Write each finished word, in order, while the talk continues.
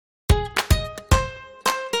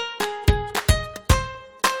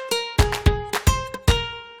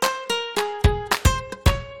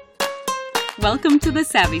Welcome to The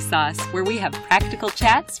Savvy Sauce, where we have practical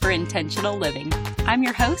chats for intentional living. I'm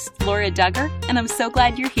your host, Laura Duggar, and I'm so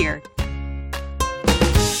glad you're here.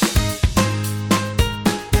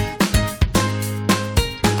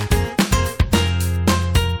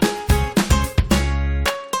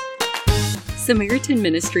 Samaritan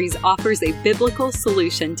Ministries offers a biblical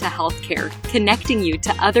solution to healthcare, connecting you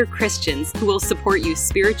to other Christians who will support you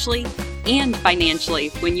spiritually and financially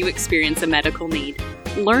when you experience a medical need.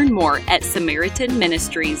 Learn more at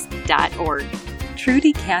SamaritanMinistries.org.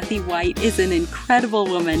 Trudy Cathy White is an incredible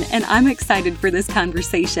woman, and I'm excited for this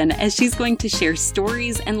conversation as she's going to share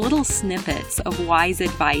stories and little snippets of wise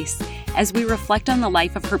advice as we reflect on the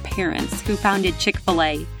life of her parents who founded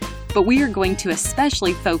Chick-fil-A. But we are going to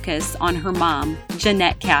especially focus on her mom,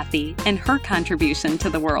 Jeanette Cathy, and her contribution to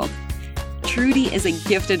the world. Trudy is a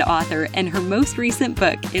gifted author, and her most recent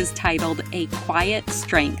book is titled A Quiet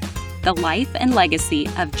Strength: The Life and Legacy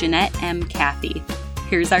of Jeanette M. Cathy.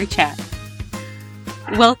 Here's our chat.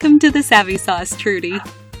 Welcome to The Savvy Sauce, Trudy.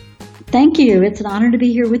 Thank you. It's an honor to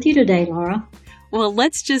be here with you today, Laura. Well,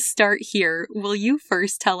 let's just start here. Will you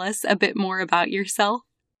first tell us a bit more about yourself?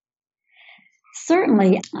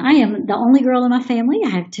 Certainly. I am the only girl in my family. I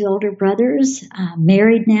have two older brothers,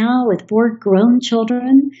 married now with 4 grown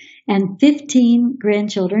children and 15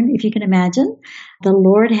 grandchildren, if you can imagine. The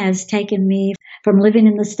Lord has taken me from living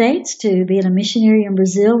in the States to being a missionary in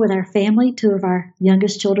Brazil with our family. 2 of our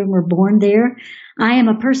youngest children were born there. I am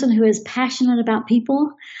a person who is passionate about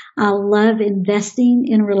people. I love investing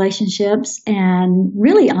in relationships and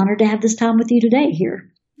really honored to have this time with you today here.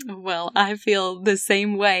 Well, I feel the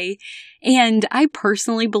same way. And I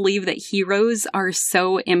personally believe that heroes are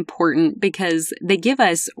so important because they give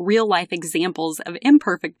us real life examples of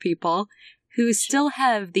imperfect people who still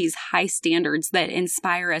have these high standards that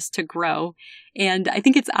inspire us to grow. And I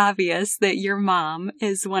think it's obvious that your mom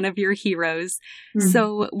is one of your heroes. Mm-hmm.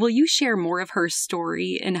 So will you share more of her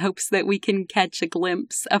story in hopes that we can catch a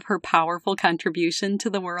glimpse of her powerful contribution to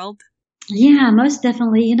the world? Yeah, most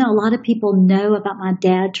definitely. You know, a lot of people know about my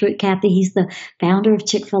dad, Trudy Cathy. He's the founder of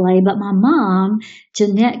Chick-fil-A. But my mom,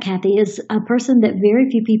 Jeanette Cathy, is a person that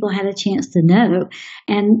very few people had a chance to know.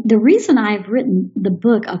 And the reason I've written the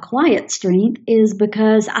book, A Quiet Strength, is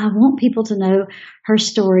because I want people to know her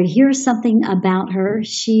story. Here's something about her.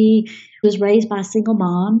 She was raised by a single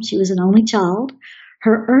mom. She was an only child.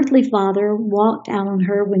 Her earthly father walked out on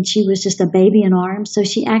her when she was just a baby in arms, so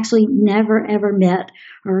she actually never, ever met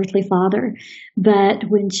her earthly father. But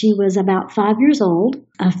when she was about 5 years old,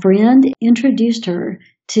 a friend introduced her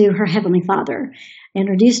to her heavenly father,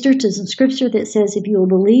 introduced her to some scripture that says, if you will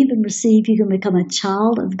believe and receive, you can become a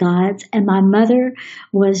child of God's. And my mother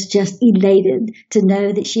was just elated to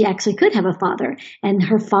know that she actually could have a father, and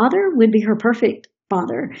her father would be her perfect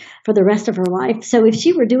father for the rest of her life. So if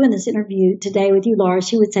she were doing this interview today with you, Laura,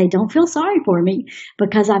 she would say, don't feel sorry for me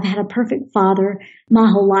because I've had a perfect father my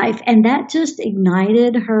whole life. And that just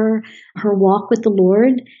ignited her walk with the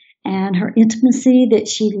Lord and her intimacy, that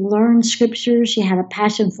she learned scripture. She had a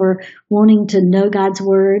passion for wanting to know God's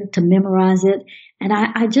word, to memorize it. And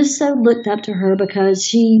I just so looked up to her because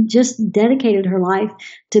she just dedicated her life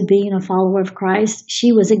to being a follower of Christ.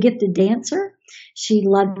 She was a gifted dancer. She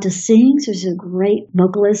loved to sing. She was a great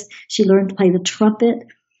vocalist. She learned to play the trumpet.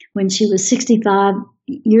 When she was 65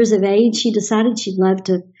 years of age, she decided she loved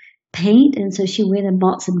to paint. And so she went and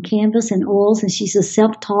bought some canvas and oils, and she's a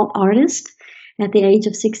self-taught artist at the age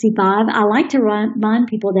of 65. I like to remind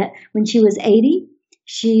people that when she was 80,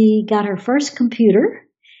 she got her first computer.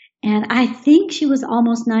 And I think she was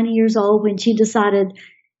almost 90 years old when she decided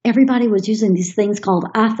everybody was using these things called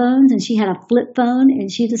iPhones, and she had a flip phone,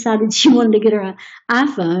 and she decided she wanted to get her an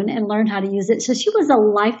iPhone and learn how to use it. So she was a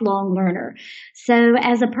lifelong learner. So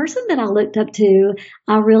as a person that I looked up to,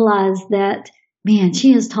 I realized that, man,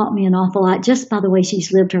 she has taught me an awful lot just by the way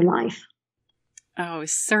she's lived her life. Oh,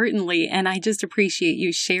 certainly. And I just appreciate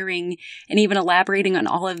you sharing and even elaborating on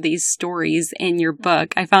all of these stories in your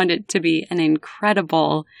book. I found it to be an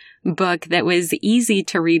incredible book that was easy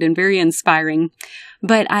to read and very inspiring.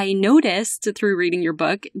 But I noticed through reading your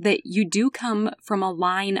book that you do come from a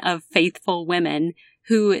line of faithful women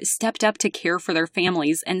who stepped up to care for their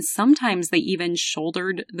families, and sometimes they even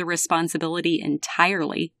shouldered the responsibility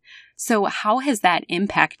entirely. So how has that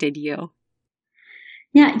impacted you?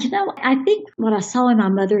 Yeah, you know, I think what I saw in my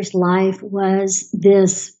mother's life was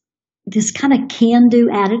this kind of can-do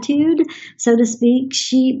attitude, so to speak.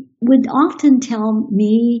 She would often tell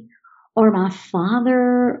me or my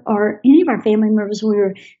father or any of our family members when we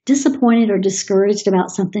were disappointed or discouraged about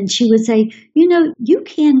something, she would say, you know, you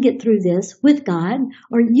can get through this with God,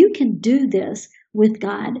 or you can do this with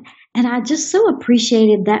God. And I just so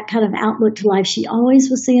appreciated that kind of outlook to life. She always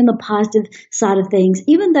was seeing the positive side of things,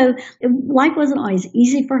 even though life wasn't always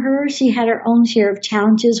easy for her. She had her own share of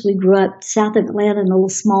challenges. We grew up south of Atlanta in a little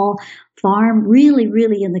small farm, really,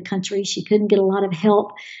 really in the country. She couldn't get a lot of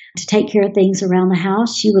help to take care of things around the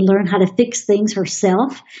house. She would learn how to fix things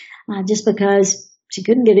herself, just because she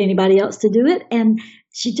couldn't get anybody else to do it. And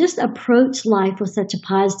she just approached life with such a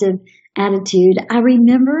positive attitude. I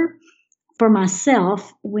remember for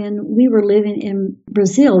myself, when we were living in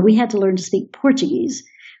Brazil, we had to learn to speak Portuguese,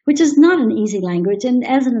 which is not an easy language. And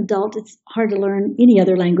as an adult, it's hard to learn any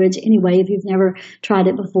other language anyway if you've never tried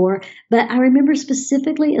it before. But I remember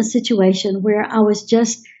specifically a situation where I was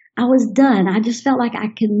done. I just felt like I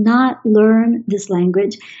could not learn this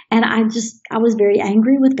language. And I was very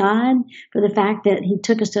angry with God for the fact that he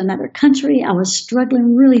took us to another country. I was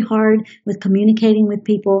struggling really hard with communicating with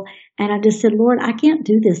people. And I just said, Lord, I can't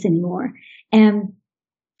do this anymore. And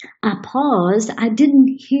I paused. I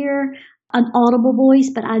didn't hear an audible voice,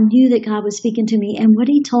 but I knew that God was speaking to me. And what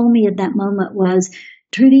he told me at that moment was,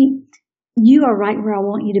 Trudy, you are right where I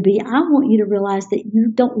want you to be. I want you to realize that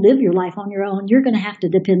you don't live your life on your own. You're going to have to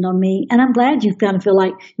depend on me. And I'm glad you kind of feel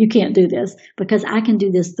like you can't do this, because I can do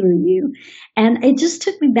this through you. And it just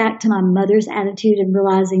took me back to my mother's attitude and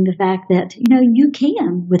realizing the fact that, you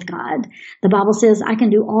can with God. The Bible says I can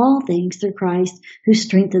do all things through Christ who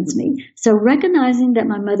strengthens me. So recognizing that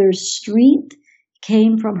my mother's strength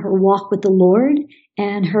came from her walk with the Lord,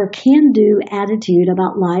 and her can-do attitude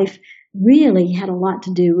about life really had a lot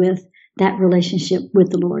to do with that relationship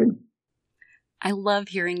with the Lord. I love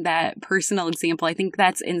hearing that personal example. I think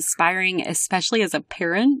that's inspiring, especially as a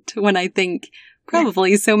parent, when I think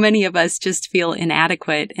probably so many of us just feel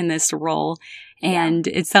inadequate in this role. And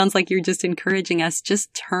it sounds like you're just encouraging us,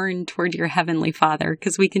 just turn toward your Heavenly Father,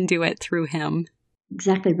 because we can do it through him.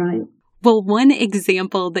 Exactly right. Well, one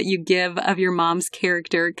example that you give of your mom's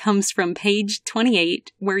character comes from page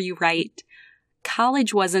 28, where you write,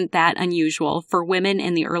 "College wasn't that unusual for women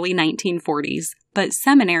in the early 1940s, but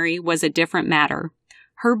seminary was a different matter.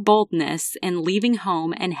 Her boldness in leaving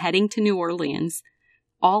home and heading to New Orleans,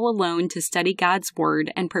 all alone to study God's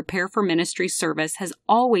Word and prepare for ministry service, has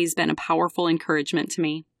always been a powerful encouragement to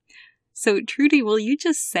me." So, Trudy, will you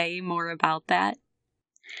just say more about that?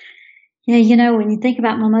 Yeah, when you think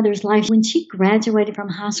about my mother's life, when she graduated from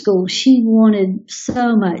high school, she wanted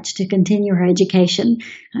so much to continue her education.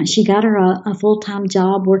 She got her a full-time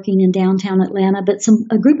job working in downtown Atlanta, but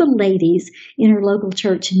a group of ladies in her local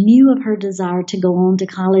church knew of her desire to go on to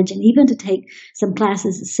college and even to take some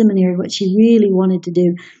classes at seminary, what she really wanted to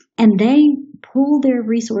do. And they pulled their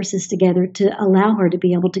resources together to allow her to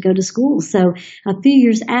be able to go to school. So a few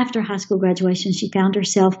years after high school graduation, she found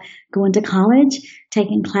herself going to college,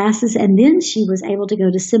 taking classes, and then she was able to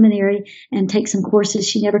go to seminary and take some courses.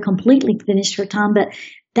 She never completely finished her time, but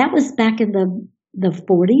that was back in the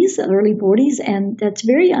 40s, early 40s, and that's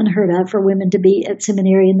very unheard of for women to be at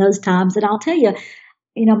seminary in those times. And I'll tell you,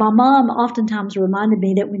 my mom oftentimes reminded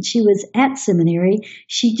me that when she was at seminary,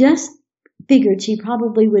 she just figured she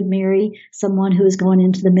probably would marry someone who was going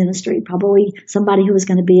into the ministry, probably somebody who was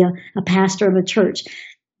going to be a pastor of a church.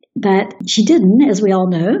 But she didn't, as we all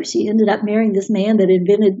know. She ended up marrying this man that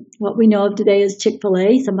invented what we know of today as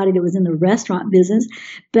Chick-fil-A, somebody that was in the restaurant business.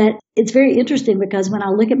 But it's very interesting because when I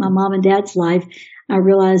look at my mom and dad's life, I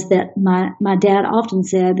realize that my dad often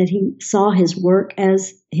said that he saw his work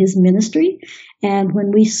as his ministry. And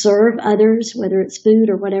when we serve others, whether it's food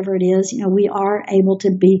or whatever it is, we are able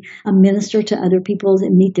to be a minister to other people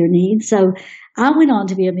and meet their needs. So I went on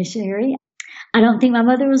to be a missionary. I don't think my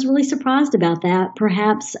mother was really surprised about that.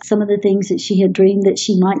 Perhaps some of the things that she had dreamed that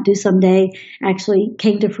she might do someday actually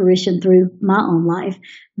came to fruition through my own life.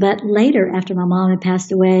 But later, after my mom had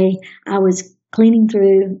passed away, I was cleaning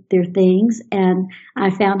through their things, and I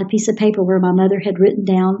found a piece of paper where my mother had written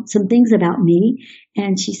down some things about me.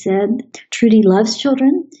 And she said, Trudy loves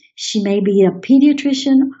children. She may be a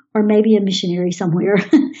pediatrician or maybe a missionary somewhere.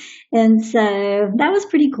 And so that was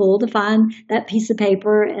pretty cool to find that piece of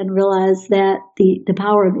paper and realize that the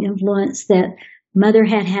power of influence that mother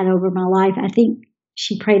had over my life. I think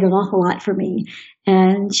she prayed an awful lot for me,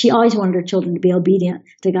 and she always wanted her children to be obedient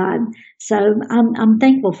to God. So I'm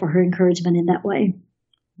thankful for her encouragement in that way.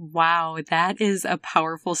 Wow, that is a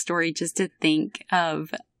powerful story, just to think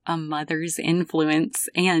of a mother's influence.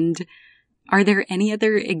 And are there any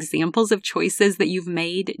other examples of choices that you've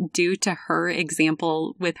made due to her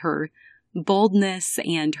example with her boldness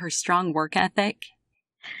and her strong work ethic?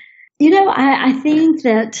 I think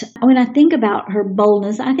that when I think about her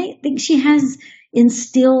boldness, I think she has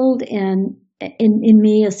instilled in in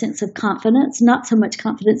me a sense of confidence, not so much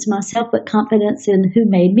confidence in myself, but confidence in who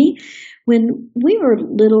made me. When we were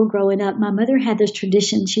little growing up, my mother had this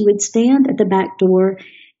tradition. She would stand at the back door,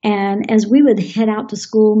 and as we would head out to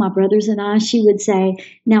school, my brothers and I, she would say,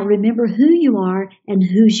 now remember who you are and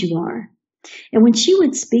whose you are. And when she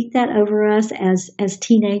would speak that over us as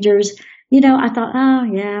teenagers, I thought, oh,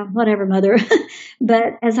 yeah, whatever, Mother.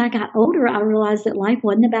 But as I got older, I realized that life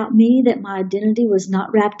wasn't about me, that my identity was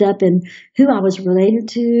not wrapped up in who I was related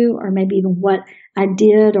to or maybe even what I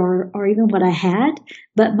did or even what I had,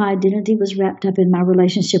 but my identity was wrapped up in my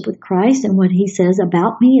relationship with Christ and what He says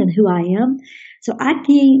about me and who I am. So I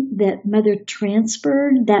think that Mother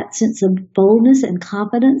transferred that sense of boldness and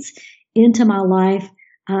confidence into my life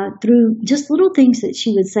through just little things that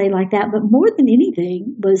she would say like that. But more than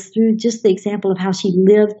anything was through just the example of how she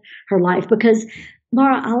lived her life. Because,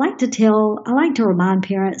 Laura, I like to remind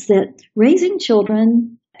parents that raising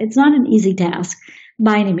children, it's not an easy task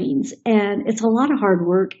by any means. And it's a lot of hard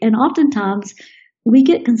work. And oftentimes we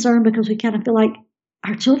get concerned because we kind of feel like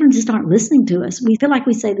our children just aren't listening to us. We feel like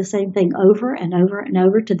we say the same thing over and over and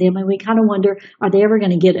over to them, and we kind of wonder, are they ever going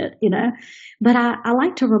to get it, But I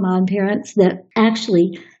like to remind parents that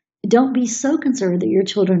actually don't be so concerned that your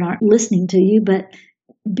children aren't listening to you, but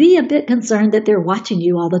be a bit concerned that they're watching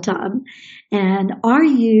you all the time. And are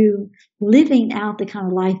you living out the kind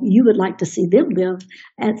of life you would like to see them live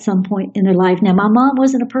at some point in their life? Now, my mom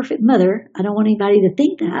wasn't a perfect mother. I don't want anybody to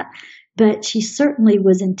think that. But she certainly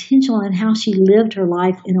was intentional in how she lived her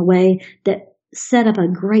life in a way that set up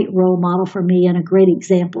a great role model for me and a great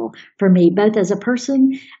example for me, both as a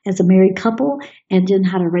person, as a married couple, and in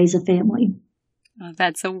how to raise a family. Oh,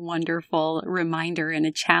 that's a wonderful reminder and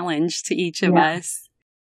a challenge to each of us.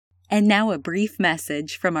 And now a brief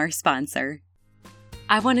message from our sponsor.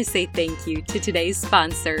 I want to say thank you to today's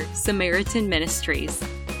sponsor, Samaritan Ministries.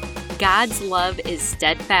 God's love is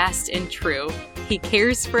steadfast and true. He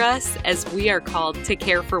cares for us as we are called to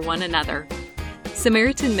care for one another.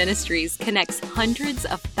 Samaritan Ministries connects hundreds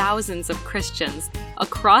of thousands of Christians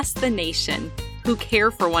across the nation who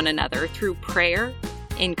care for one another through prayer,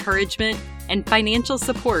 encouragement, and financial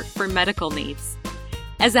support for medical needs.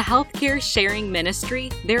 As a healthcare sharing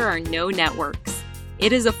ministry, there are no networks.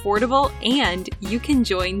 It is affordable and you can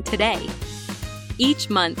join today. Each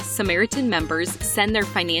month, Samaritan members send their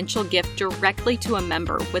financial gift directly to a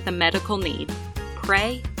member with a medical need,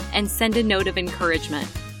 pray, and send a note of encouragement,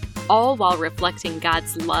 all while reflecting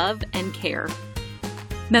God's love and care.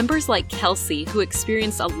 Members like Kelsey, who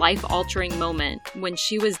experienced a life-altering moment when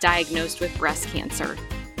she was diagnosed with breast cancer.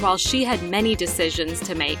 While she had many decisions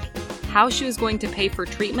to make, how she was going to pay for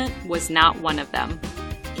treatment was not one of them.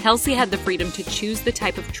 Kelsey had the freedom to choose the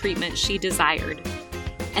type of treatment she desired.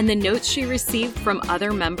 And the notes she received from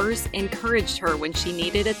other members encouraged her when she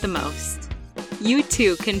needed it the most. You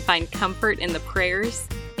too can find comfort in the prayers,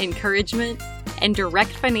 encouragement, and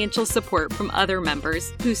direct financial support from other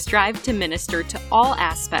members who strive to minister to all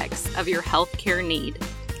aspects of your healthcare need: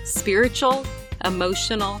 spiritual,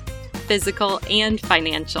 emotional, physical, and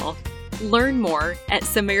financial. Learn more at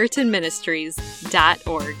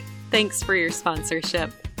SamaritanMinistries.org. Thanks for your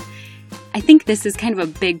sponsorship. I think this is kind of a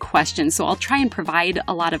big question, so I'll try and provide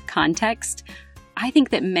a lot of context. I think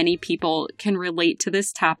that many people can relate to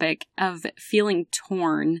this topic of feeling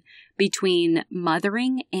torn between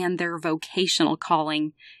mothering and their vocational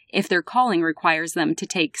calling, if their calling requires them to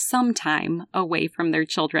take some time away from their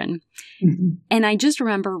children. Mm-hmm. And I just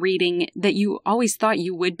remember reading that you always thought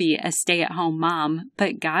you would be a stay-at-home mom,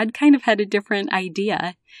 but God kind of had a different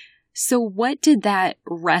idea. So what did that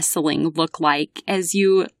wrestling look like as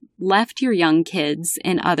you left your young kids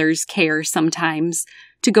in others' care sometimes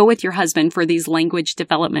to go with your husband for these language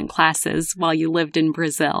development classes while you lived in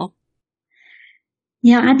Brazil?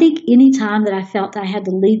 Yeah, I think any time that I felt I had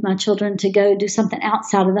to leave my children to go do something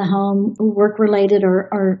outside of the home, work-related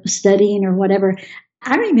or studying or whatever,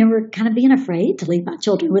 I remember kind of being afraid to leave my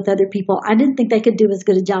children with other people. I didn't think they could do as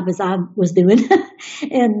good a job as I was doing,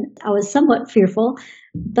 and I was somewhat fearful.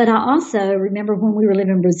 But I also remember when we were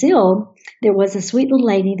living in Brazil, there was a sweet little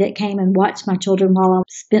lady that came and watched my children while I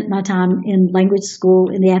spent my time in language school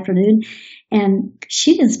in the afternoon. And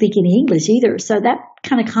she didn't speak any English either. So that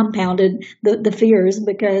kind of compounded the fears,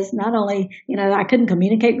 because not only, I couldn't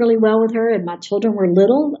communicate really well with her, and my children were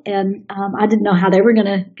little, and I didn't know how they were going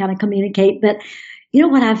to kind of communicate. But,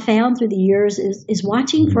 what I've found through the years is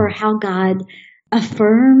watching for how God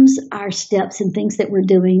affirms our steps and things that we're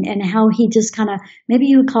doing, and how He just kind of, maybe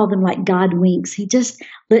you would call them like God winks. He just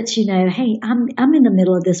lets you know, hey, I'm in the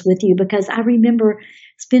middle of this with you. Because I remember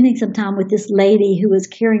spending some time with this lady who was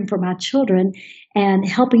caring for my children and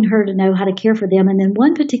helping her to know how to care for them. And then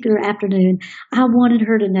one particular afternoon, I wanted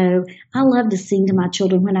her to know I love to sing to my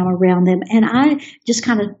children when I'm around them. And I just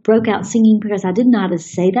kind of broke out singing because I didn't know how to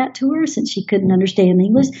say that to her since she couldn't understand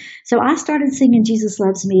English. So I started singing Jesus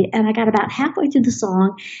Loves Me, and I got about halfway through the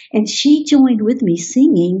song, and she joined with me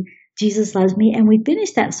singing Jesus Loves Me, and we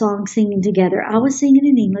finished that song singing together. I was singing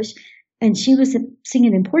in English, and she was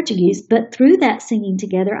singing in Portuguese. But through that singing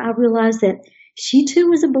together, I realized that she too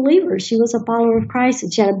was a believer. She was a follower of Christ,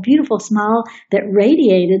 and she had a beautiful smile that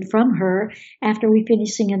radiated from her after we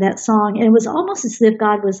finished singing that song. And it was almost as if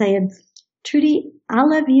God was saying, Trudy, I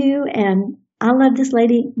love you, and I love this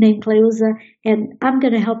lady named Cleosa, and I'm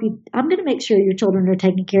going to help you. I'm going to make sure your children are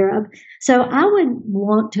taken care of. So I would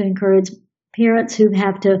want to encourage parents who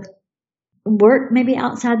have to work maybe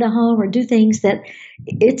outside the home or do things that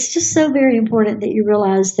it's just so very important that you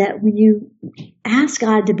realize that when you ask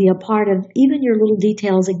God to be a part of even your little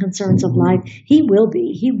details and concerns of life, He will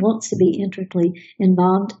be. He wants to be intricately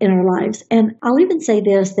involved in our lives. And I'll even say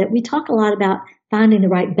this, that we talk a lot about finding the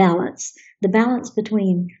right balance, the balance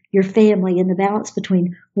between your family and the balance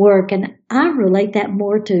between work. And I relate that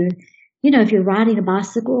more to, if you're riding a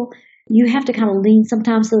bicycle, you have to kind of lean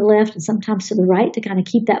sometimes to the left and sometimes to the right to kind of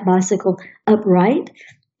keep that bicycle upright.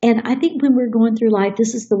 And I think when we're going through life,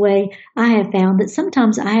 this is the way I have found that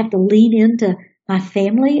sometimes I have to lean into my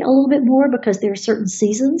family a little bit more because there are certain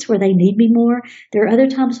seasons where they need me more. There are other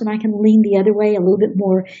times when I can lean the other way a little bit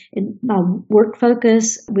more in my work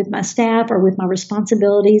focus with my staff or with my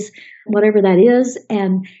responsibilities, whatever that is.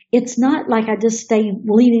 And it's not like I just stay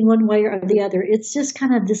leaning one way or the other. It's just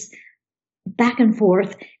kind of this back and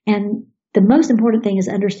forth. And the most important thing is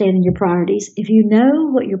understanding your priorities. If you know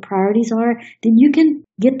what your priorities are, then you can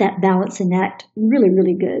get that balancing act really,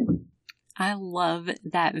 really good. I love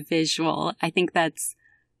that visual. I think that's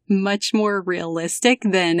much more realistic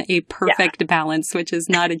than a perfect balance, which is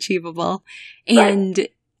not achievable. And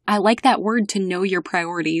right. I like that word, to know your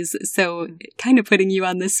priorities. So kind of putting you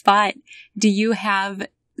on the spot, do you have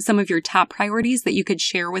some of your top priorities that you could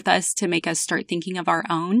share with us to make us start thinking of our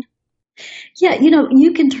own? Yeah,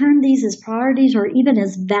 you can term these as priorities or even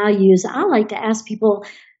as values. I like to ask people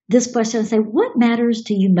this question and say, what matters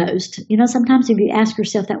to you most? Sometimes if you ask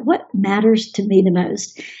yourself that, what matters to me the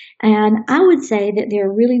most? And I would say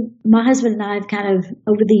that my husband and I have kind of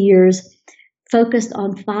over the years focused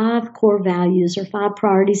on 5 core values or 5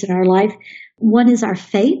 priorities in our life. One is our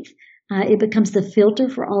faith. It becomes the filter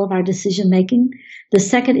for all of our decision making. The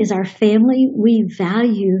second is our family. We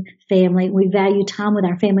value family. We value time with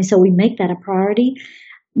our family, so we make that a priority.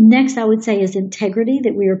 Next, I would say, is integrity,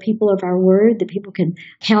 that we are people of our word, that people can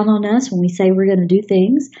count on us when we say we're going to do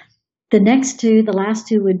things. The last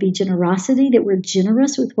two would be generosity, that we're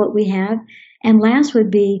generous with what we have. And last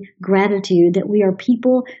would be gratitude, that we are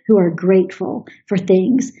people who are grateful for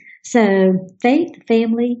things. So faith,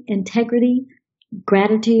 family, integrity,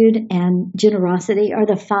 gratitude, and generosity are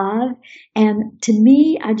the 5. And to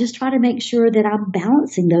me, I just try to make sure that I'm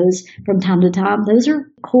balancing those from time to time. Those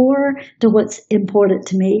are core to what's important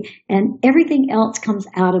to me, and everything else comes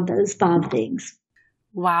out of those 5 things.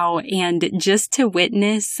 Wow. And just to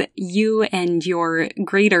witness you and your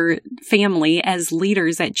greater family as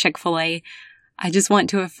leaders at Chick-fil-A, I just want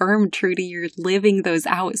to affirm, Trudy, you're living those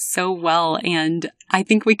out so well. And I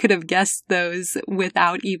think we could have guessed those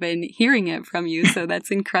without even hearing it from you. So that's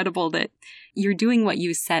incredible that you're doing what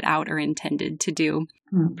you set out or intended to do.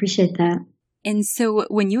 I appreciate that. And so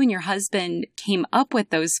when you and your husband came up with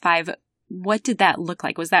those 5, what did that look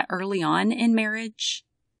like? Was that early on in marriage?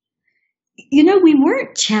 We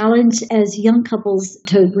weren't challenged as young couples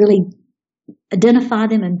to really identify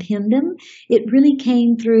them and pin them. It really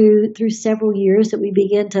came through several years that we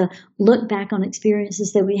began to look back on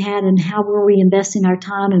experiences that we had and how were we investing our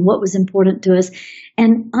time and what was important to us.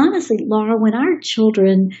 And honestly, Laura, when our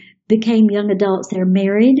children became young adults, they're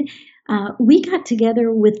married, we got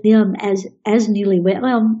together with them as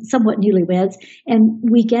newlyweds, somewhat newlyweds, and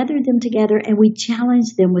we gathered them together and we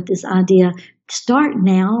challenged them with this idea: start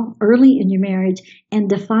now, early in your marriage, and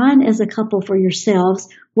define as a couple for yourselves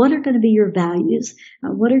what are going to be your values,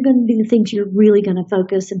 what are going to be the things you're really going to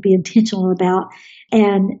focus and be intentional about.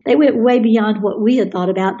 And they went way beyond what we had thought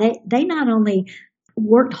about. They not only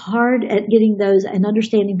worked hard at getting those and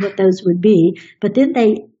understanding what those would be, but then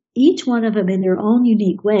each one of them in their own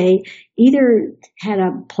unique way either had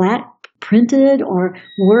a plaque printed or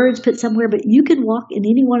words put somewhere, but you can walk in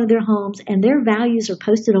any one of their homes and their values are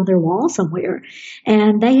posted on their wall somewhere.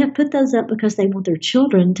 And they have put those up because they want their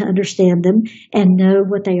children to understand them and know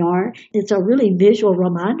what they are. It's a really visual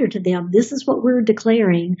reminder to them. This is what we're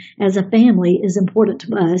declaring as a family is important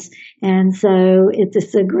to us. And so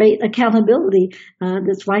it's a great accountability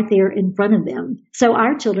that's right there in front of them. So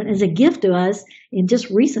our children, as a gift to us in just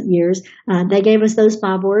recent years, they gave us those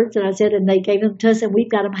 5 words, and I said, and they gave them to us, and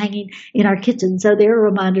we've got them hanging in our kitchen. So they're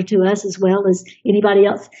a reminder to us as well as anybody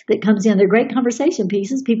else that comes in. They're great conversation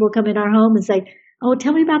pieces. People come in our home and say, oh,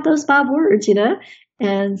 tell me about those 5 words,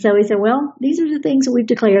 And so we said, well, these are the things that we've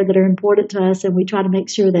declared that are important to us, and we try to make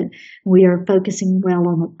sure that we are focusing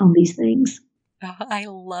well on these things. Oh, I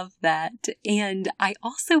love that. And I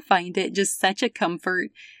also find it just such a comfort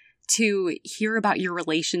to hear about your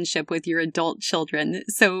relationship with your adult children.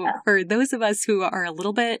 So for those of us who are a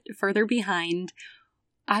little bit further behind,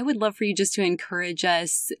 I would love for you just to encourage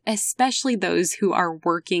us, especially those who are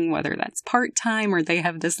working, whether that's part-time or they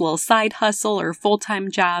have this little side hustle or full-time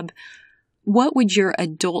job. What would your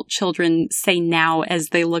adult children say now as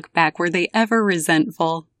they look back? Were they ever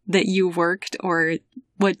resentful that you worked, or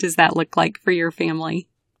what does that look like for your family?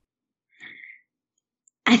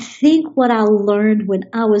 I think what I learned when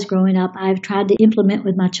I was growing up, I've tried to implement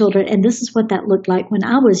with my children, and this is what that looked like when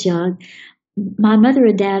I was young. My mother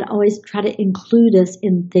and dad always try to include us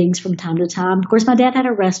in things from time to time. Of course, my dad had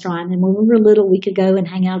a restaurant, and when we were little, we could go and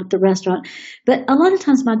hang out at the restaurant. But a lot of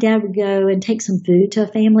times my dad would go and take some food to a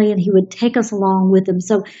family, and he would take us along with him.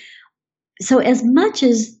 So as much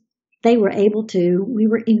as they were able to, we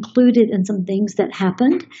were included in some things that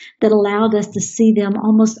happened that allowed us to see them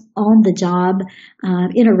almost on the job,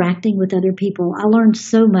 interacting with other people. I learned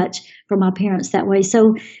so much from my parents that way.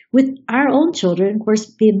 So with our own children, of course,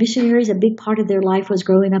 being missionaries, a big part of their life was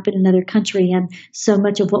growing up in another country. And so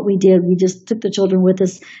much of what we did, we just took the children with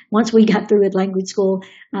us. Once we got through with language school,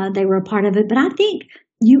 they were a part of it. But I think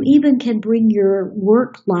you even can bring your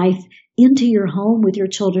work life into your home with your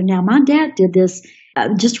children. Now, my dad did this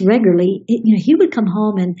just regularly. He would come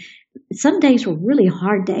home, and some days were really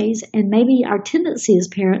hard days, and maybe our tendency as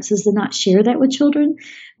parents is to not share that with children.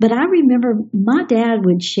 But I remember my dad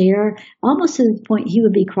would share almost to the point he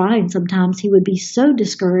would be crying sometimes. He would be so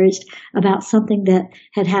discouraged about something that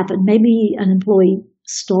had happened. Maybe an employee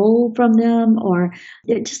stole from them, or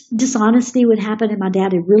just dishonesty would happen, and my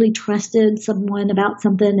dad had really trusted someone about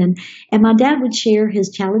something, and my dad would share his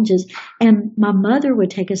challenges, and my mother would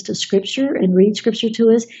take us to scripture and read scripture to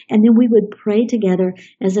us, and then we would pray together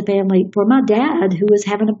as a family for my dad who was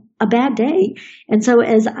having a bad day. And so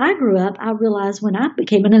as I grew up, I realized when I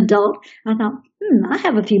became an adult, I thought, I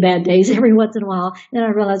have a few bad days every once in a while. Then I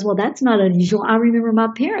realized, well, that's not unusual. I remember my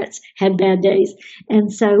parents had bad days.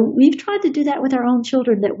 And so we've tried to do that with our own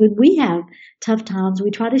children, that when we have tough times,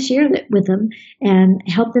 we try to share that with them and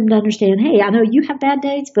help them to understand, hey, I know you have bad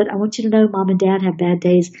days, but I want you to know mom and dad have bad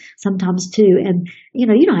days sometimes too. And,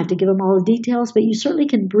 you don't have to give them all the details, but you certainly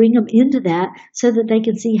can bring them into that so that they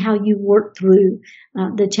can see how you work through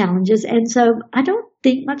the challenges. And so I don't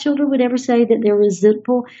think my children would ever say that they're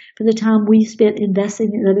resentful for the time we spent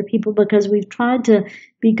investing in other people, because we've tried to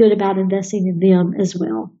be good about investing in them as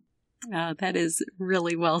well. Oh, that is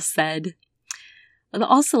really well said. I'd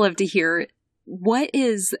also love to hear, what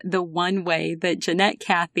is the one way that Jeanette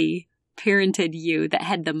Cathy parented you that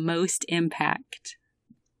had the most impact?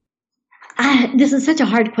 This is such a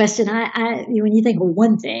hard question. When you think of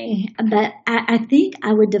one thing, but I think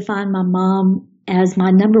I would define my mom as my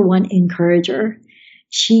number one encourager.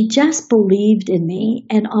 She just believed in me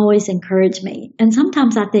and always encouraged me. And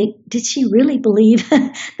sometimes I think, did she really believe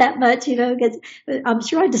that much? Because I'm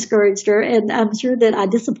sure I discouraged her, and I'm sure that I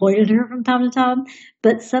disappointed her from time to time.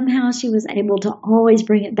 But somehow she was able to always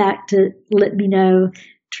bring it back to let me know,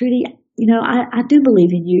 Trudy, I do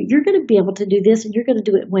believe in you. You're going to be able to do this, and you're going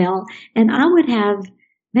to do it well. And I would have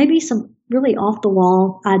maybe some really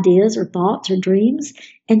off-the-wall ideas or thoughts or dreams,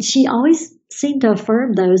 and she always seemed to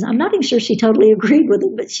affirm those. I'm not even sure she totally agreed with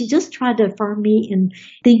them, but she just tried to affirm me in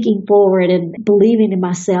thinking forward and believing in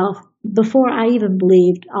myself before I even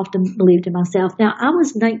often believed in myself. Now, I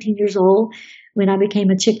was 19 years old when I became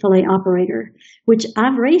a Chick-fil-A operator, which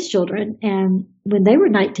I've raised children. And when they were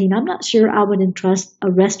 19, I'm not sure I would entrust a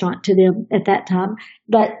restaurant to them at that time,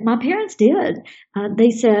 but my parents did. They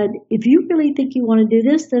said, if you really think you want to do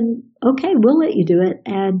this, then okay, we'll let you do it.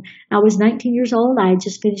 And I was 19 years old. I had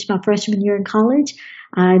just finished my freshman year in college.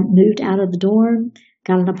 I moved out of the dorm,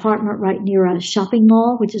 got an apartment right near a shopping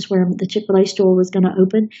mall, which is where the Chick-fil-A store was going to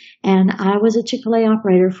open. And I was a Chick-fil-A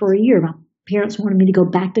operator for a year. parents wanted me to go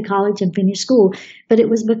back to college and finish school. But it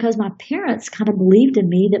was because my parents kind of believed in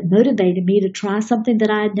me that motivated me to try something that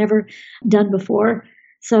I had never done before.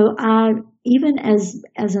 So even as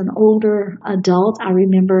an older adult, I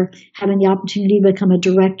remember having the opportunity to become a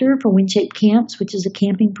director for Wind-Shaped Camps, which is a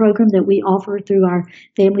camping program that we offer through our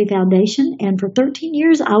family foundation. And for 13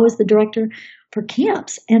 years, I was the director for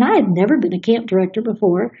camps. And I had never been a camp director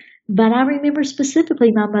before, but I remember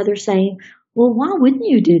specifically my mother saying, well, why wouldn't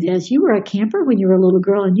you do this? You were a camper when you were a little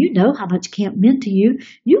girl, and you know how much camp meant to you.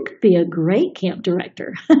 You could be a great camp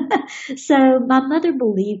director. So my mother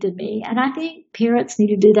believed in me, and I think parents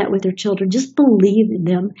need to do that with their children. Just believe in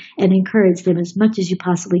them and encourage them as much as you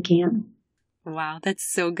possibly can. Wow, that's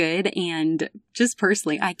so good. And just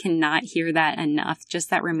personally, I cannot hear that enough. Just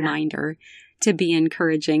that reminder to be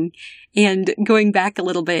encouraging. And going back a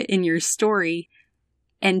little bit in your story,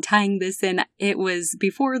 and tying this in, it was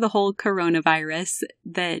before the whole coronavirus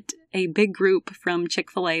that a big group from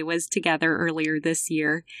Chick-fil-A was together earlier this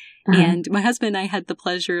year. And my husband and I had the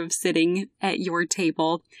pleasure of sitting at your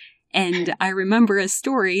table. And I remember a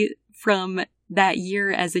story from that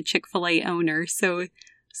year as a Chick-fil-A owner. So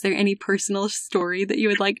is there any personal story that you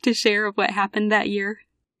would like to share of what happened that year?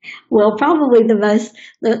 Well, probably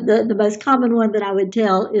the most common one that I would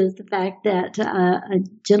tell is the fact that a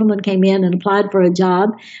gentleman came in and applied for a job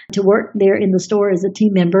to work there in the store as a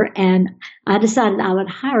team member, and I decided I would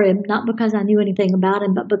hire him not because I knew anything about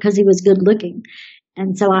him, but because he was good looking.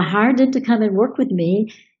 And so I hired him to come and work with me.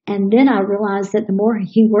 And then I realized that the more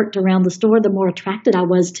he worked around the store, the more attracted I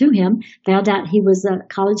was to him. Found out he was a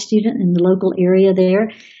college student in the local area there.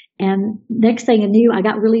 And next thing I knew, I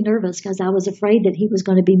got really nervous because I was afraid that he was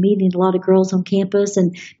going to be meeting a lot of girls on campus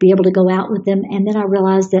and be able to go out with them. And then I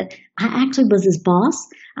realized that I actually was his boss.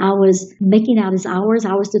 I was making out his hours.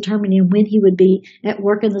 I was determining when he would be at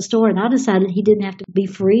work in the store. And I decided he didn't have to be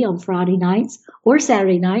free on Friday nights or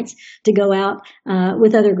Saturday nights to go out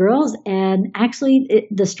with other girls. And actually,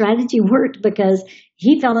 the strategy worked because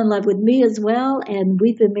he fell in love with me as well. And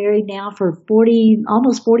we've been married now for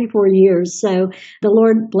almost 44 years. So the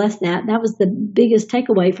Lord blessed that. That was the biggest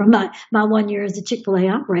takeaway from my 1 year as a Chick-fil-A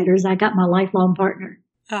operator is I got my lifelong partner.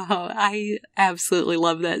 Oh, I absolutely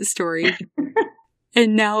love that story.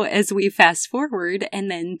 And now as we fast forward and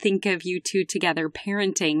then think of you two together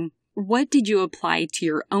parenting, what did you apply to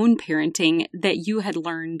your own parenting that you had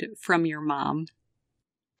learned from your mom?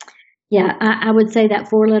 Yeah, I would say that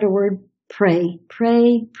 4-letter word, pray.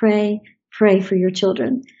 Pray, pray, pray for your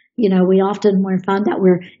children. You know, we often, when we find out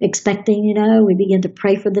we're expecting, we begin to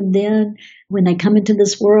pray for them then. When they come into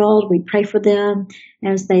this world, we pray for them.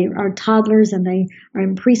 As they are toddlers and they are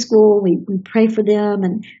in preschool, we pray for them.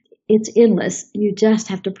 And it's endless. You just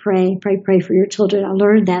have to pray for your children. I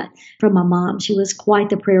learned that from my mom. She was quite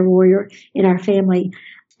the prayer warrior in our family.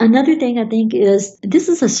 Another thing I think is, this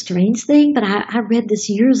is a strange thing, but I read this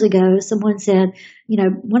years ago. Someone said,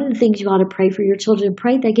 one of the things you ought to pray for your children,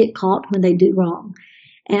 pray they get caught when they do wrong.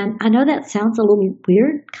 And I know that sounds a little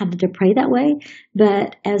weird, kind of to pray that way,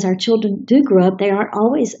 but as our children do grow up, they aren't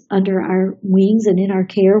always under our wings and in our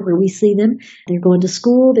care where we see them. They're going to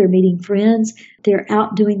school, they're meeting friends, they're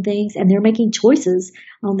out doing things, and they're making choices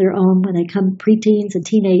on their own when they come preteens and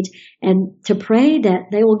teenage. And to pray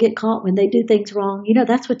that they will get caught when they do things wrong,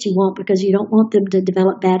 that's what you want, because you don't want them to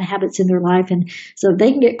develop bad habits in their life. And so if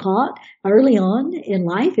they can get caught early on in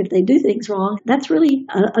life, if they do things wrong, that's really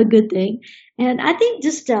a good thing. And I think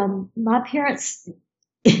just my parents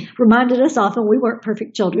reminded us often we weren't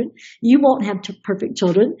perfect children. You won't have perfect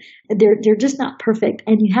children. They're just not perfect.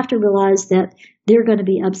 And you have to realize that there are going to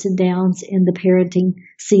be ups and downs in the parenting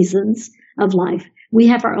seasons of life. We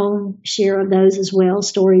have our own share of those as well,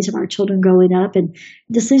 stories of our children growing up and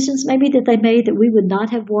decisions maybe that they made that we would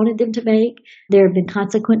not have wanted them to make. There have been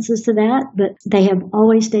consequences to that, but they have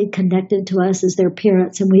always stayed connected to us as their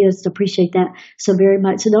parents, and we just appreciate that so very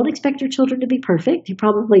much. So don't expect your children to be perfect. You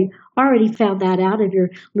probably already found that out if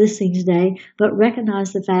you're listening today, but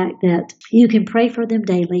recognize the fact that you can pray for them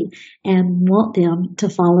daily and want them to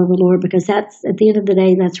follow the Lord, because that's, at the end of the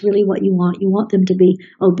day, that's really what you want. You want them to be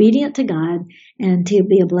obedient to God and to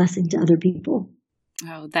be a blessing to other people.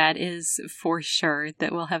 Oh, that is for sure.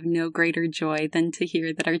 That we'll have no greater joy than to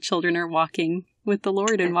hear that our children are walking with the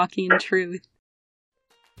Lord and walking in truth.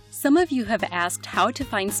 Some of you have asked how to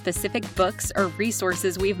find specific books or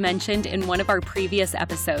resources we've mentioned in one of our previous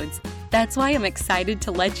episodes. That's why I'm excited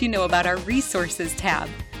to let you know about our Resources tab.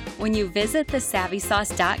 When you visit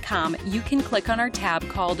thesavvysauce.com, you can click on our tab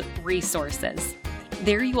called Resources.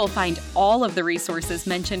 There you will find all of the resources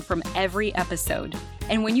mentioned from every episode.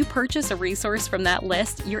 And when you purchase a resource from that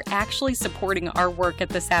list, you're actually supporting our work at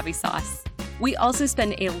The Savvy Sauce. We also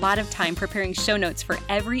spend a lot of time preparing show notes for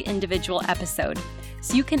every individual episode,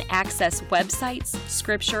 so you can access websites,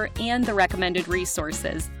 scripture, and the recommended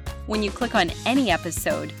resources when you click on any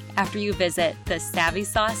episode after you visit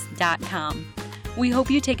thesavvysauce.com. We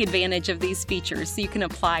hope you take advantage of these features so you can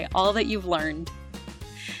apply all that you've learned.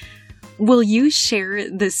 Will you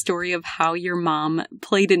share the story of how your mom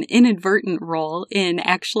played an inadvertent role in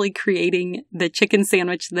actually creating the chicken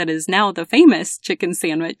sandwich that is now the famous chicken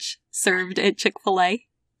sandwich served at Chick-fil-A?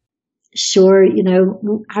 Sure.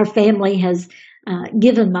 Our family has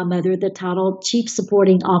given my mother the title Chief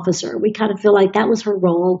Supporting Officer. We kind of feel like that was her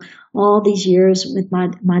role all these years with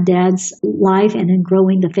my dad's life and in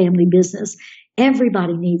growing the family business.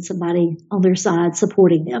 Everybody needs somebody on their side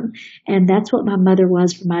supporting them. And that's what my mother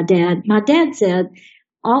was for my dad. My dad said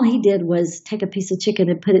all he did was take a piece of chicken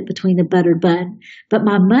and put it between the buttered bun. But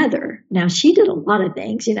my mother, now she did a lot of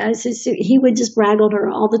things, so he would just brag on her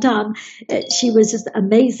all the time. She was just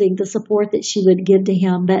amazing, the support that she would give to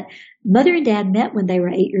him. But mother and dad met when they were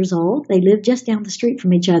 8 years old. They lived just down the street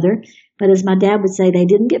from each other. But as my dad would say, they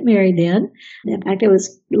didn't get married then. In fact, it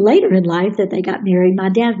was later in life that they got married. My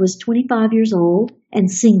dad was 25 years old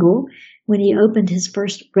and single when he opened his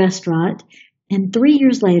first restaurant. And 3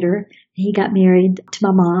 years later, he got married to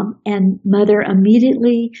my mom, and mother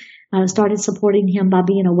immediately started supporting him by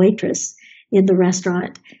being a waitress in the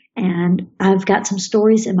restaurant. And I've got some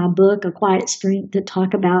stories in my book, A Quiet Strength, that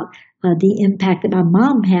talk about the impact that my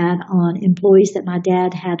mom had on employees that my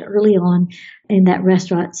dad had early on in that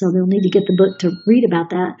restaurant. So they'll need to get the book to read about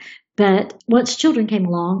that. But once children came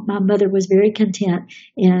along, my mother was very content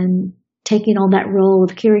in taking on that role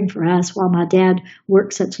of caring for us while my dad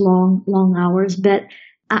worked such long, long hours. But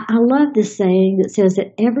I love this saying that says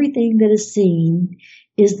that everything that is seen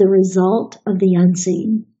is the result of the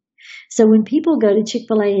unseen. So when people go to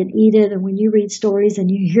Chick-fil-A and eat it, and when you read stories and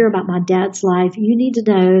you hear about my dad's life, you need to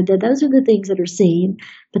know that those are the things that are seen,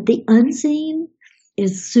 but the unseen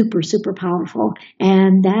is super, super powerful.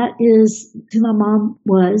 And that is who my mom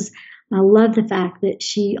was. I love the fact that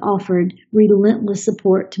she offered relentless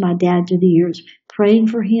support to my dad through the years, praying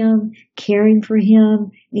for him, caring for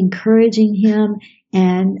him, encouraging him.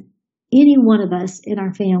 And any one of us in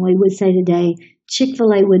our family would say today,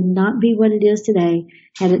 Chick-fil-A would not be what it is today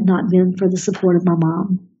had it not been for the support of my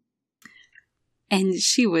mom. And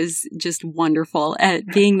she was just wonderful at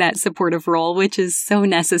being that supportive role, which is so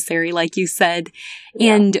necessary, like you said.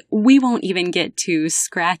 Yeah. And we won't even get to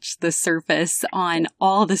scratch the surface on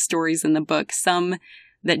all the stories in the book, some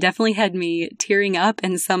that definitely had me tearing up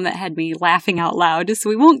and some that had me laughing out loud. So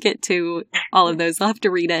we won't get to all of those. I'll have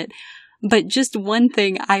to read it. But just one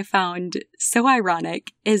thing I found so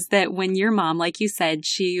ironic is that when your mom, like you said,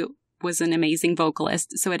 she was an amazing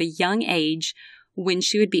vocalist. So at a young age, when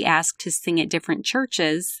she would be asked to sing at different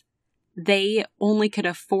churches, they only could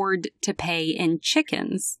afford to pay in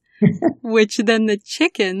chickens, which then the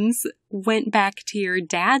chickens went back to your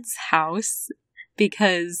dad's house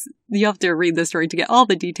because you have to read the story to get all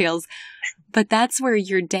the details. But that's where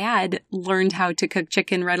your dad learned how to cook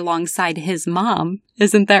chicken right alongside his mom.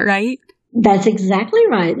 Isn't that right? That's exactly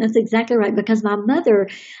right. That's exactly right. Because my mother,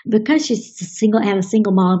 because had a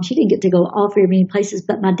single mom, she didn't get to go all very many places,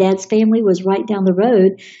 but my dad's family was right down the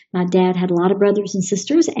road. My dad had a lot of brothers and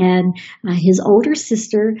sisters, and his older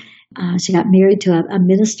sister, she got married to a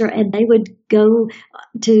minister, and they would go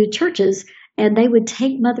to churches. And they would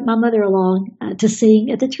take my mother along to sing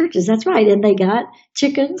at the churches. That's right. And they got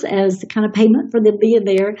chickens as the kind of payment for them being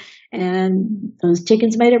there. And those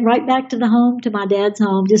chickens made it right back to the home, to my dad's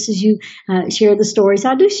home, just as you share the story. So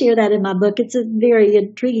I do share that in my book. It's a very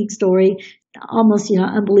intriguing story, almost,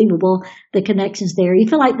 unbelievable, the connections there. You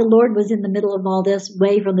feel like the Lord was in the middle of all this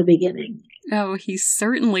way from the beginning. Oh, he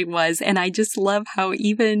certainly was. And I just love how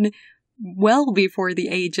even well before the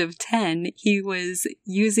age of 10, he was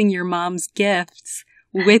using your mom's gifts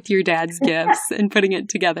with your dad's gifts and putting it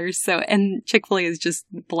together. So, and Chick-fil-A has just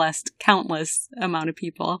blessed countless amount of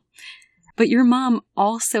people. But your mom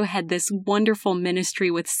also had this wonderful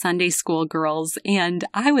ministry with Sunday school girls. And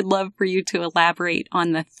I would love for you to elaborate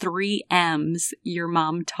on the 3 M's your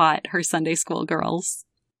mom taught her Sunday school girls.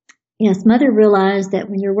 Yes, mother realized that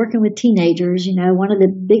when you're working with teenagers, one of the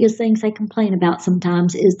biggest things they complain about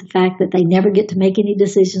sometimes is the fact that they never get to make any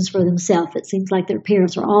decisions for themselves. It seems like their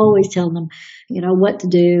parents are always telling them, what to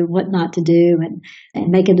do, what not to do, and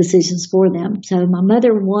making decisions for them. So my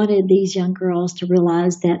mother wanted these young girls to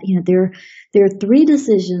realize that, there are 3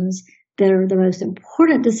 decisions that are the most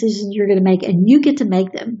important decisions you're going to make, and you get to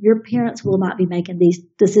make them. Your parents will not be making these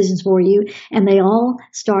decisions for you, and they all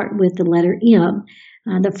start with the letter M.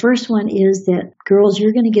 The first one is that, girls,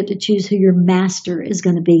 you're going to get to choose who your master is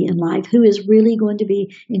going to be in life, who is really going to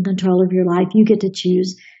be in control of your life. You get to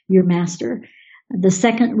choose your master. The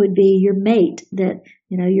second would be your mate, that,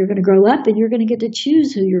 you're going to grow up and you're going to get to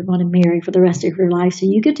choose who you're going to marry for the rest of your life. So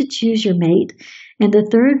you get to choose your mate. And the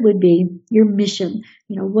third would be your mission.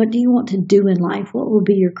 What do you want to do in life? What will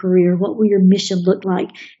be your career? What will your mission look like?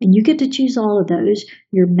 And you get to choose all of those,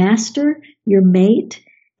 your master, your mate,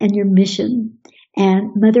 and your mission.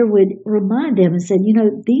 And Mother would remind them and said,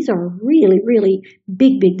 these are really, really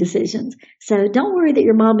big, big decisions. So don't worry that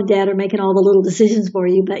your mom and dad are making all the little decisions for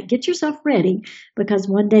you, but get yourself ready, because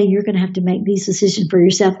one day you're going to have to make these decisions for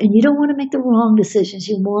yourself. And you don't want to make the wrong decisions.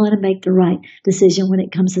 You want to make the right decision when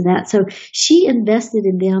it comes to that. So she invested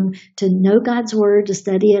in them to know God's word, to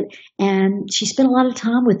study it. And she spent a lot of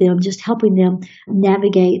time with them, just helping them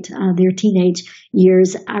navigate their teenage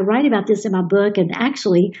years. I write about this in my book, and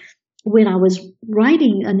actually, when I was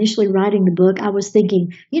initially writing the book, I was thinking,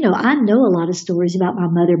 I know a lot of stories about my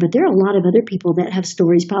mother, but there are a lot of other people that have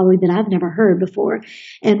stories probably that I've never heard before.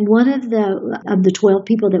 And one of the 12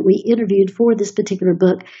 people that we interviewed for this particular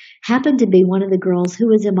book happened to be one of the girls who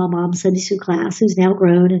was in my mom's Sunday school class, who's now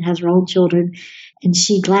grown and has her own children. And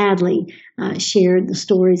she gladly shared the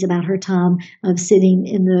stories about her time of sitting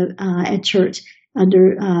at church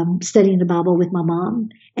under studying the Bible with my mom.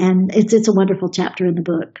 And it's a wonderful chapter in the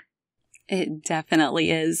book. It definitely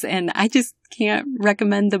is. And I just can't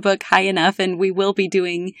recommend the book high enough. And we will be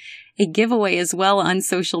doing a giveaway as well on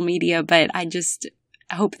social media, but I just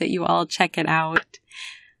hope that you all check it out.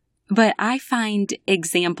 But I find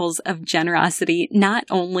examples of generosity not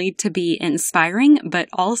only to be inspiring, but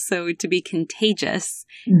also to be contagious.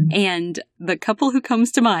 Mm-hmm. And the couple who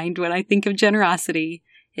comes to mind when I think of generosity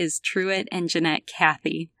is Trudy and Jeanette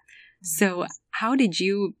Cathy. So how did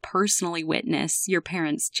you personally witness your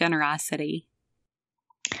parents' generosity?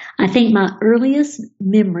 I think my earliest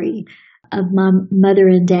memory of my mother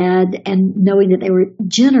and dad, and knowing that they were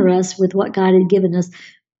generous with what God had given us,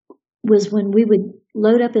 was when we would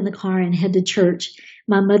load up in the car and head to church.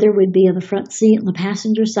 My mother would be in the front seat on the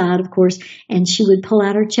passenger side, of course, and she would pull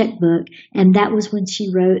out her checkbook. And that was when she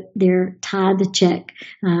wrote their tithe check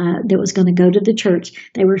that was going to go to the church.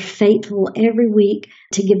 They were faithful every week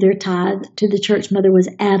to give their tithe to the church. Mother was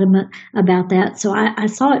adamant about that. So I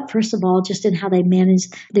saw it, first of all, just in how they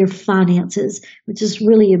managed their finances, which is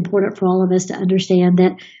really important for all of us to understand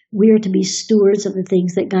that we are to be stewards of the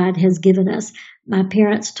things that God has given us. My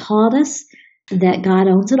parents taught us that God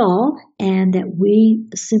owns it all and that we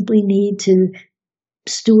simply need to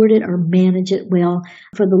steward it or manage it well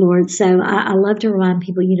for the Lord. So I love to remind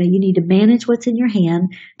people, you need to manage what's in your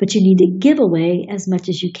hand, but you need to give away as much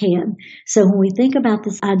as you can. So when we think about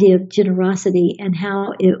this idea of generosity and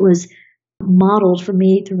how it was modeled for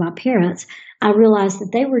me through my parents, I realized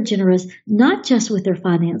that they were generous not just with their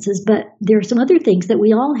finances, but there are some other things that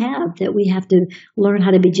we all have that we have to learn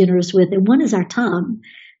how to be generous with. And one is our time.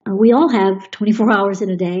 We all have 24 hours in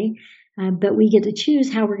a day, but we get to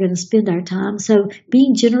choose how we're going to spend our time. So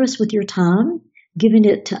being generous with your time, giving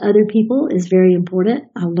it to other people, is very important.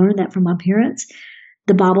 I learned that from my parents.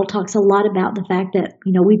 The Bible talks a lot about the fact that,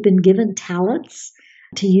 we've been given talents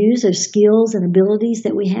to use, those skills and abilities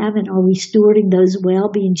that we have, and are we stewarding those well,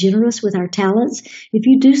 being generous with our talents? If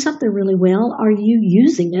you do something really well, are you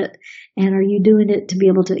using it? And are you doing it to be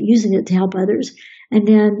able to, using it to help others? And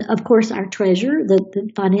then, of course, our treasure, the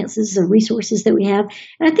finances, the resources that we have.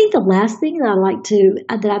 And I think the last thing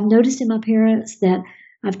that I've noticed in my parents that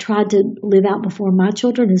I've tried to live out before my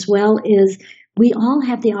children as well is we all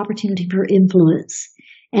have the opportunity for influence.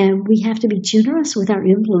 And we have to be generous with our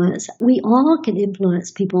influence. We all can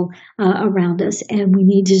influence people around us, and we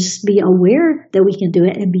need to just be aware that we can do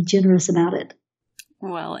it and be generous about it.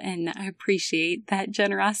 Well, and I appreciate that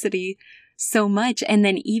generosity so much. And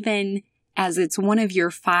then even as it's one of your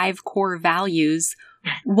 5 core values,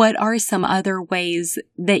 what are some other ways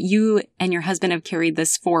that you and your husband have carried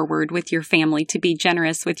this forward with your family to be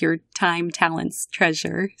generous with your time, talents,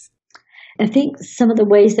 treasures? I think some of the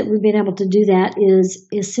ways that we've been able to do that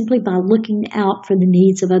is simply by looking out for the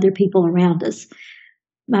needs of other people around us.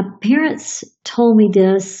 My parents told me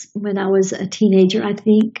this when I was a teenager. I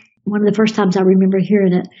think one of the first times I remember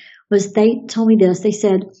hearing it was they told me this. They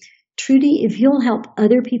said, Trudy, if you'll help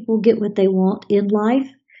other people get what they want in life,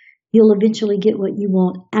 you'll eventually get what you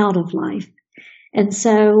want out of life. And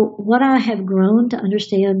so what I have grown to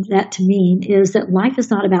understand that to mean is that life is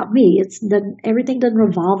not about me. Everything doesn't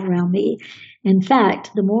revolve around me. In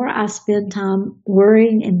fact, the more I spend time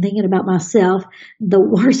worrying and thinking about myself, the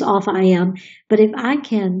worse off I am. But if I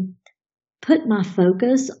can put my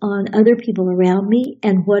focus on other people around me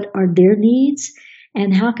and what are their needs,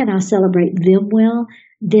 and how can I celebrate them well,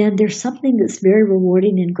 then there's something that's very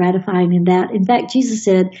rewarding and gratifying in that. In fact, Jesus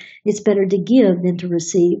said it's better to give than to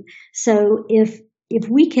receive. So if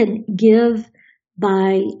we can give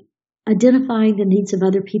by identifying the needs of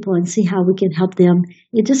other people and see how we can help them,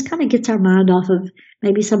 it just kind of gets our mind off of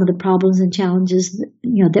maybe some of the problems and challenges,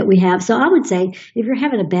 that we have. So I would say if you're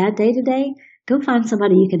having a bad day today, go find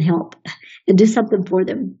somebody you can help and do something for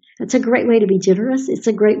them. It's a great way to be generous. It's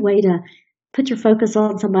a great way to put your focus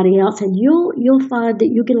on somebody else, and you'll find that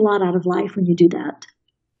you'll get a lot out of life when you do that.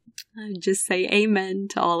 I just say amen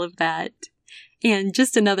to all of that. And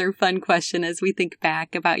just another fun question as we think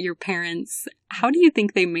back about your parents. How do you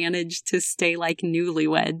think they managed to stay like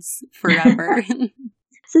newlyweds forever?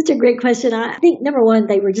 Such a great question. I think, number one,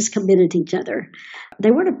 they were just committed to each other.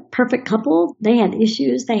 They weren't a perfect couple. They had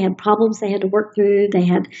issues. They had problems they had to work through. They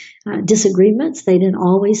had disagreements. They didn't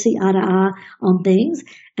always see eye to eye on things.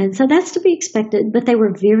 And so that's to be expected. But they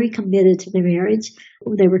were very committed to their marriage.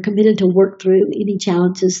 They were committed to work through any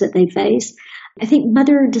challenges that they faced. I think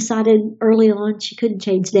Mother decided early on she couldn't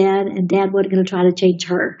change Dad, and Dad wasn't going to try to change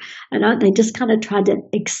her. And they just kind of tried to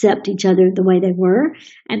accept each other the way they were.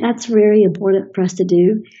 And that's very important for us to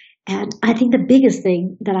do. And I think the biggest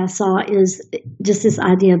thing that I saw is just this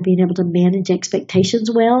idea of being able to manage expectations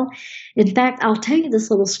well. In fact, I'll tell you this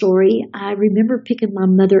little story. I remember picking my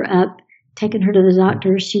mother up, taking her to the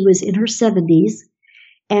doctor. She was in her 70s.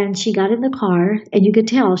 And she got in the car, and you could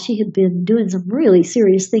tell she had been doing some really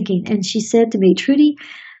serious thinking. And she said to me, "Trudy,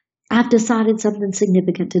 I've decided something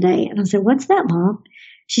significant today." And I said, "What's that, Mom?"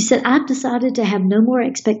 She said, "I've decided to have no more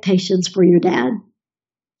expectations for your dad."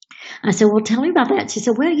 I said, "Well, tell me about that." She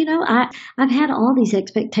said, "Well, I've had all these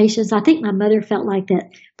expectations. I think my mother felt like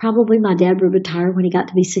that probably my dad would retire when he got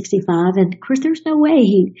to be 65. And of course, there's no way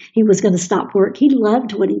he was going to stop work. He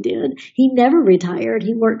loved what he did. He never retired.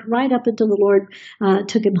 He worked right up until the Lord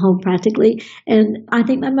took him home practically. And I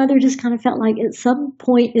think my mother just kind of felt like at some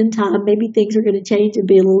point in time, maybe things are going to change and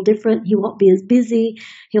be a little different. He won't be as busy.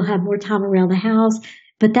 He'll have more time around the house."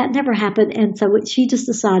 But that never happened. And so she just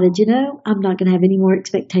decided, I'm not going to have any more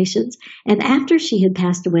expectations. And after she had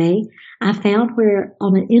passed away, I found where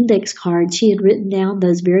on an index card, she had written down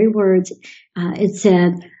those very words. It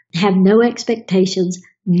said, "Have no expectations,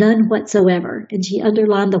 none whatsoever." And she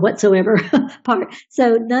underlined the whatsoever part.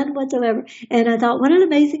 So none whatsoever. And I thought, what an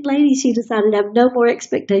amazing lady. She decided to have no more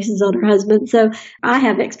expectations on her husband. So I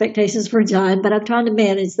have expectations for John, but I'm trying to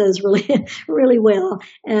manage those really, really well.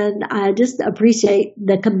 And I just appreciate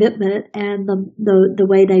the commitment and the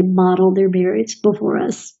way they modeled their marriage before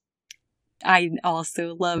us. I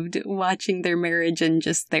also loved watching their marriage and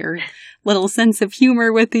just their little sense of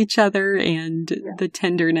humor with each other and the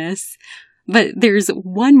tenderness. But there's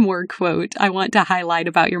one more quote I want to highlight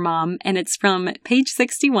about your mom, and it's from page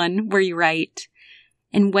 61, where you write,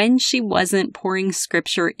 "And when she wasn't pouring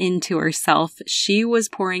scripture into herself, she was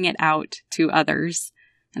pouring it out to others."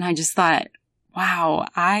 And I just thought, wow,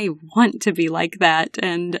 I want to be like that.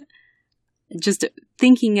 And just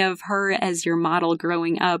thinking of her as your model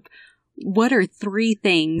growing up, what are 3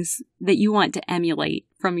 things that you want to emulate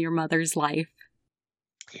from your mother's life?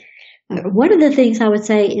 One of the things I would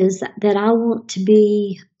say is that I want to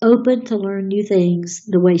be open to learn new things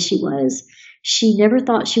the way she was. She never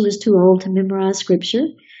thought she was too old to memorize scripture.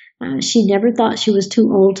 She never thought she was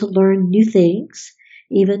too old to learn new things,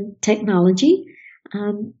 even technology.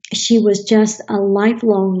 She was just a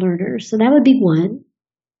lifelong learner. So that would be one.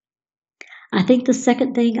 I think the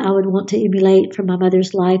second thing I would want to emulate from my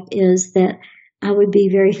mother's life is that I would be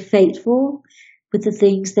very faithful with the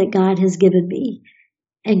things that God has given me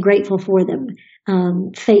and grateful for them.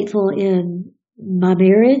 Faithful in my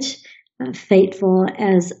marriage, faithful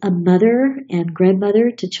as a mother and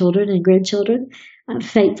grandmother to children and grandchildren,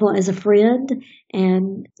 faithful as a friend,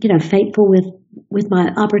 and faithful with my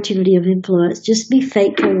opportunity of influence. Just be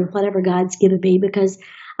faithful with whatever God's given me, because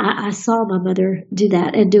I saw my mother do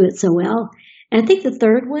that and do it so well. And I think the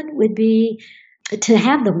third one would be to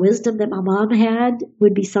have the wisdom that my mom had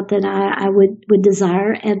would be something I would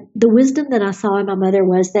desire. And the wisdom that I saw in my mother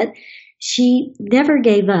was that she never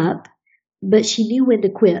gave up, but she knew when to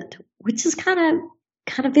quit, which is kind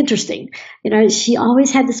of interesting. She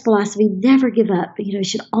always had this philosophy, never give up. You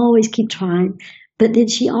should always keep trying. But then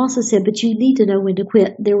she also said, but you need to know when to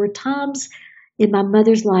quit. There were times in my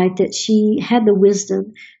mother's life that she had the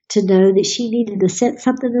wisdom to know that she needed to set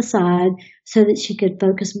something aside so that she could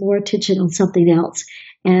focus more attention on something else.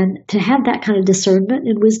 And to have that kind of discernment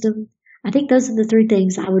and wisdom, I think those are the 3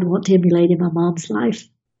 things I would want to emulate in my mom's life.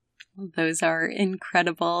 Those are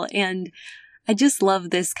incredible. And I just love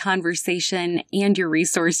this conversation and your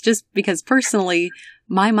resource just because personally,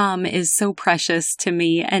 my mom is so precious to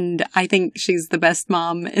me and I think she's the best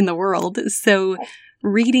mom in the world. So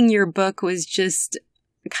reading your book was just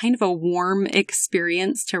kind of a warm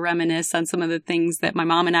experience to reminisce on some of the things that my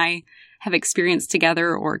mom and I have experienced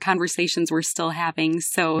together or conversations we're still having.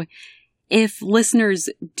 So if listeners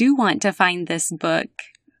do want to find this book,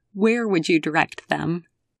 where would you direct them?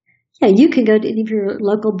 Yeah, you can go to any of your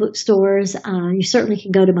local bookstores. You certainly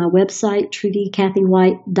can go to my website,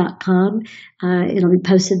 trudycathywhite.com. It'll be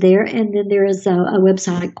posted there. And then there is a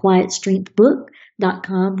website,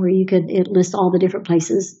 quietstrengthbook.com, where it lists all the different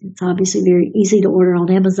places. It's obviously very easy to order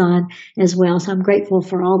on Amazon as well. So I'm grateful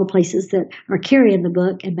for all the places that are carrying the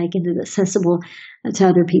book and making it accessible to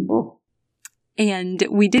other people. And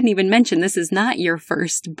we didn't even mention this is not your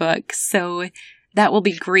first book. So that will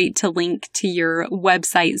be great to link to your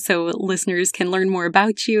website so listeners can learn more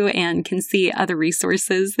about you and can see other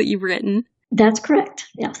resources that you've written. That's correct.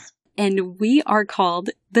 Yes. And we are called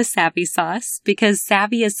the Savvy Sauce because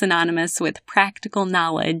savvy is synonymous with practical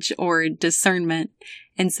knowledge or discernment.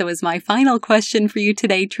 And so as my final question for you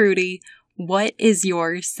today, Trudy, what is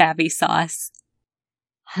your savvy sauce?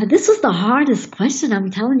 This was the hardest question,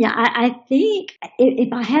 I'm telling you. I think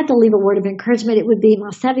if I had to leave a word of encouragement, it would be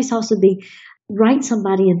my savvy sauce would be write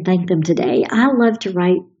somebody and thank them today. I love to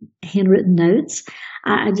write handwritten notes.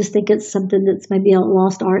 I just think it's something that's maybe a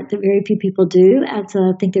lost art that very few people do. I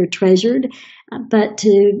think they're treasured. But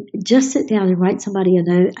to just sit down and write somebody a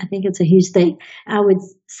note, I think it's a huge thing. I would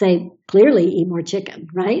say clearly eat more chicken,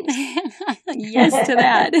 right? Yes to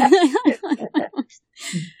that.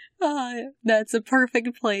 That's a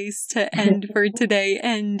perfect place to end for today.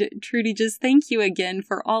 And Trudy, just thank you again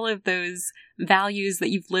for all of those values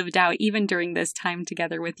that you've lived out, even during this time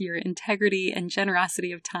together with your integrity and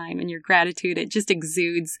generosity of time and your gratitude. It just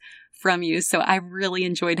exudes from you. So I really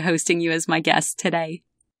enjoyed hosting you as my guest today.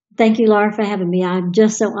 Thank you, Laura, for having me. I'm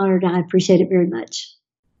just so honored. I appreciate it very much.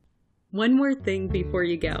 One more thing before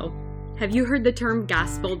you go. Have you heard the term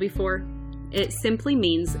gospel before? It simply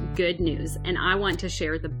means good news, and I want to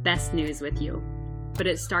share the best news with you. But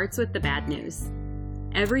it starts with the bad news.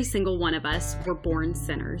 Every single one of us were born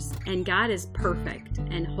sinners, and God is perfect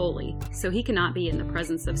and holy, so He cannot be in the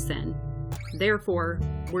presence of sin. Therefore,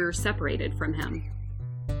 we're separated from Him.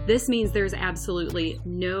 This means there's absolutely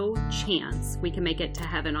no chance we can make it to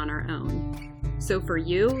heaven on our own. So for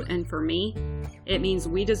you and for me, it means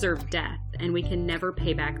we deserve death, and we can never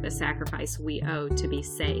pay back the sacrifice we owe to be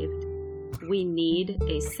saved. We need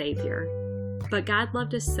a Savior. But God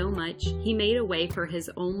loved us so much, He made a way for His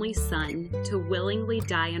only Son to willingly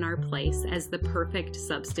die in our place as the perfect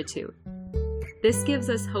substitute. This gives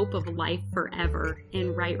us hope of life forever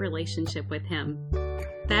in right relationship with Him.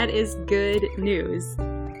 That is good news.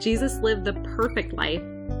 Jesus lived the perfect life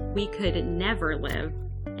we could never live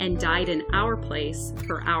and died in our place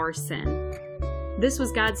for our sin. This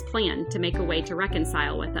was God's plan to make a way to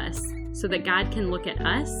reconcile with us so that God can look at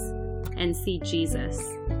us and see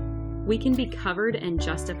Jesus. We can be covered and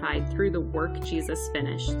justified through the work Jesus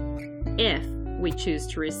finished, if we choose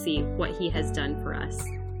to receive what He has done for us.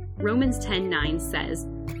 Romans 10:9 says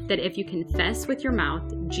that if you confess with your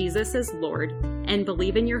mouth Jesus is Lord and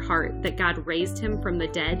believe in your heart that God raised Him from the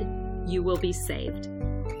dead, you will be saved.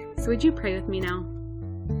 So would you pray with me now?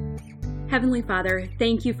 Heavenly Father,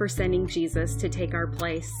 thank you for sending Jesus to take our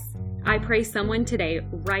place. I pray someone today,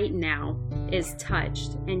 right now, is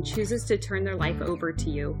touched and chooses to turn their life over to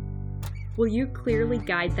you. Will you clearly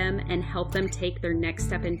guide them and help them take their next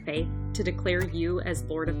step in faith to declare you as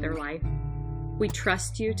Lord of their life? We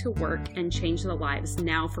trust you to work and change the lives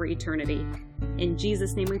now for eternity. In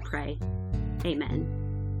Jesus' name we pray.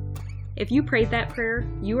 Amen. If you prayed that prayer,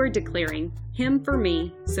 you are declaring Him for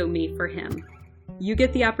me, so me for Him. You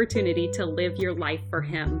get the opportunity to live your life for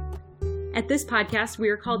Him. At this podcast, we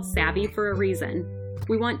are called Savvy for a reason.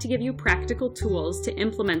 We want to give you practical tools to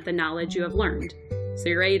implement the knowledge you have learned. So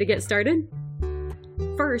you ready to get started?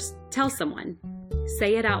 First, tell someone.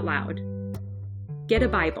 Say it out loud. Get a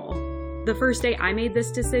Bible. The first day I made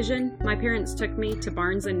this decision, my parents took me to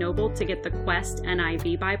Barnes & Noble to get the Quest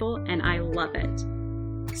NIV Bible, and I love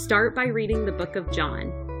it. Start by reading the book of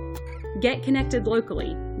John. Get connected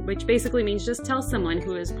locally, which basically means just tell someone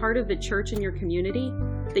who is part of the church in your community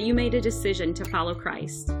that you made a decision to follow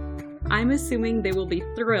Christ. I'm assuming they will be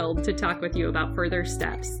thrilled to talk with you about further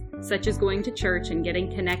steps, such as going to church and getting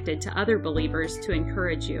connected to other believers to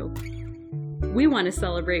encourage you. We want to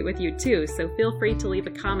celebrate with you too, so feel free to leave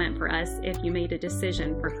a comment for us if you made a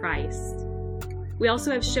decision for Christ. We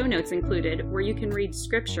also have show notes included where you can read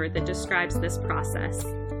scripture that describes this process.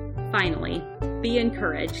 Finally, be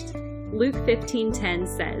encouraged. Luke 15:10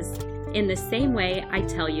 says, "In the same way, I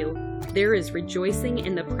tell you, there is rejoicing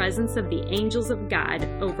in the presence of the angels of God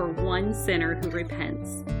over one sinner who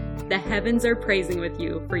repents." The heavens are praising with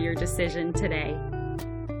you for your decision today.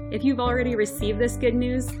 If you've already received this good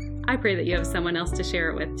news, I pray that you have someone else to share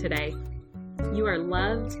it with today. You are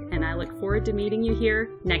loved, and I look forward to meeting you here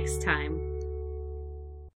next time.